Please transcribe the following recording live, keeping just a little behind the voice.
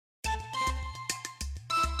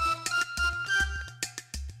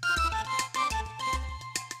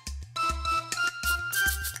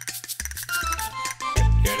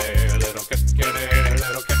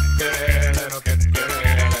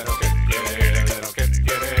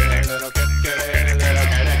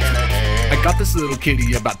Got this little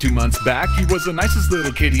kitty about 2 months back. He was the nicest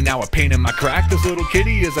little kitty, now a pain in my crack. This little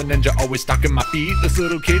kitty is a ninja, always stalking my feet. This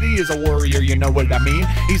little kitty is a warrior, you know what I mean.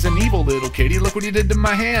 He's an evil little kitty, look what he did to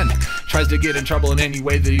my hand. Tries to get in trouble in any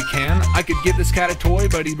way that he can. I could give this cat a toy,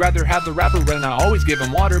 but he'd rather have the wrapper. And I always give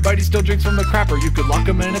him water, but he still drinks from the crapper. You could lock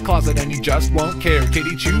him in a closet and he just won't care.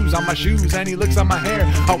 Kitty chews on my shoes and he licks on my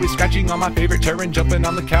hair. Always scratching on my favorite chair and jumping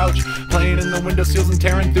on the couch. Playing in the windowsills and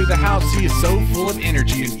tearing through the house. He is so full of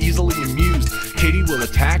energy and easily amused. Kitty will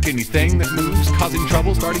attack anything that moves, causing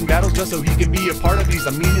trouble, starting battles just so he can be a part of. He's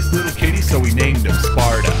the meanest little kitty, so we named him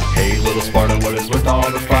Sparta. Hey little Sparta, what is with all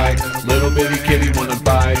the fight? Little bitty kitty wanna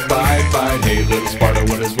bite. Hey little Sparta,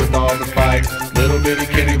 what is with all the fight? Little bitty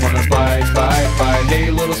kitty wanna bite. Hey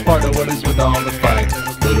little Sparta, what is with all the fight?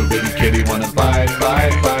 Little bitty kitty wanna bite.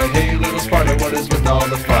 Hey little Sparta, what is with all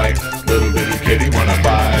the fight? Little bitty kitty wanna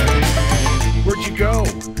bite. Where'd you go?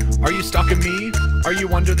 Are you stalking me? Are you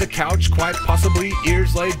under the couch? Quite possibly,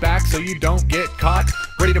 ears laid back so you don't get caught.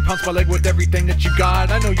 Ready to pounce my leg with everything that you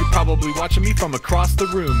got. I know you're probably watching me from across the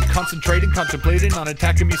room, concentrating, contemplating on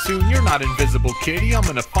attacking me soon. You're not invisible, kitty, I'm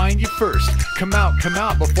gonna find you first. Come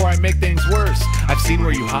out before I make things worse. I've seen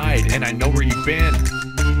where you hide and I know where you've been.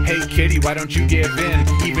 Hey kitty, why don't you give in?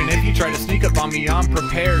 Even if you try to sneak up on me, I'm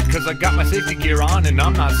prepared. Cause I got my safety gear on and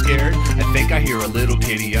I'm not scared. I think I hear a little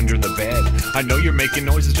kitty under the bed. I know you're making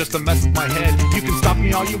noises just to mess with my head. You can stop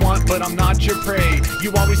me all you want, but I'm not your prey.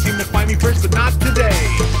 You always seem to find me first, but not today.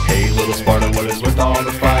 Hey little Sparta, what is with all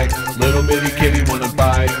the fight? Little bitty kitty wanna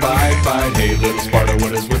bite. Hey little Sparta,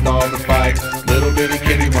 what is with all the fight? Little bitty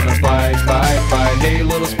kitty wanna bite. Hey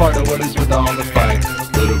little Sparta, what is with all the fight?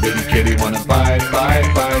 Little bitty kitty wanna bite.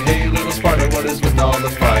 Hey little Sparta, what is with all the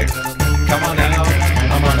fight? Come on now,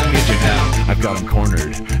 I'm gonna get you now. I've got him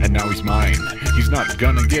cornered, and now he's mine. He's not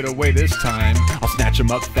gonna get away this time. I'll snatch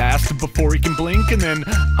him up fast before he can blink, and then,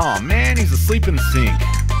 aw man, he's asleep in the sink.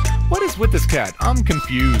 What is with this cat? I'm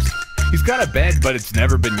confused. He's got a bed, but it's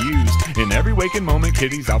never been used. In every waking moment,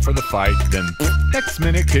 Kitty's out for the fight. Then, next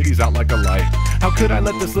minute, Kitty's out like a light. How could I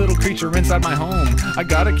let this little creature inside my home? I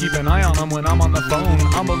gotta keep an eye on him when I'm on the phone.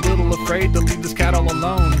 I'm a little afraid to leave this cat all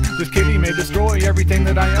alone. This kitty may destroy everything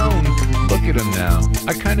that I own. Look at him now.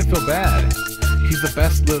 I kinda feel bad. He's the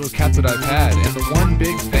best little cat that I've had. And the one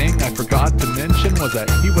big thing I forgot to mention was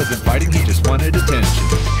that he wasn't fighting, he just wanted attention.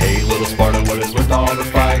 Hey little Sparta, what is with all the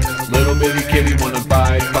fight? Little bitty kitty wanna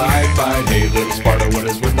bite. Hey little Sparta, what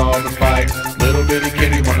is with all the fight? Little bitty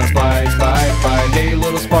kitty wanna bite. Hey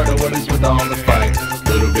little Sparta, what is with all the fight?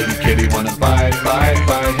 Little bitty kitty wanna bite.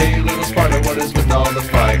 Hey little Sparta, what is with all the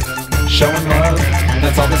fight? Showing love,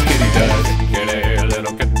 that's all this kitty does.